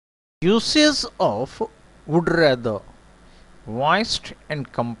Uses of would rather, voiced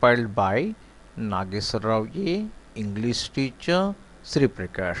and compiled by Nageswara A, English teacher, Sri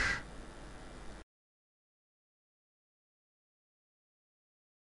Prakash.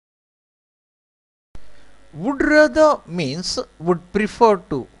 Would rather means would prefer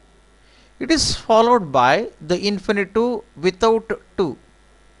to. It is followed by the infinitive without to.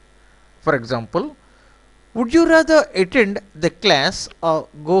 For example, would you rather attend the class or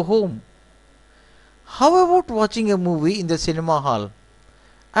go home? How about watching a movie in the cinema hall?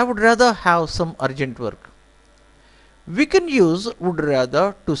 I would rather have some urgent work. We can use would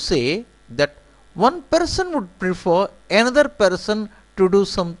rather to say that one person would prefer another person to do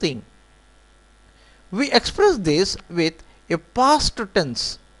something. We express this with a past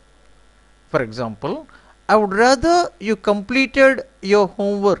tense. For example, I would rather you completed your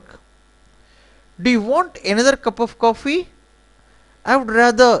homework. Do you want another cup of coffee? I would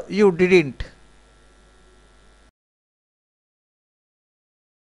rather you didn't.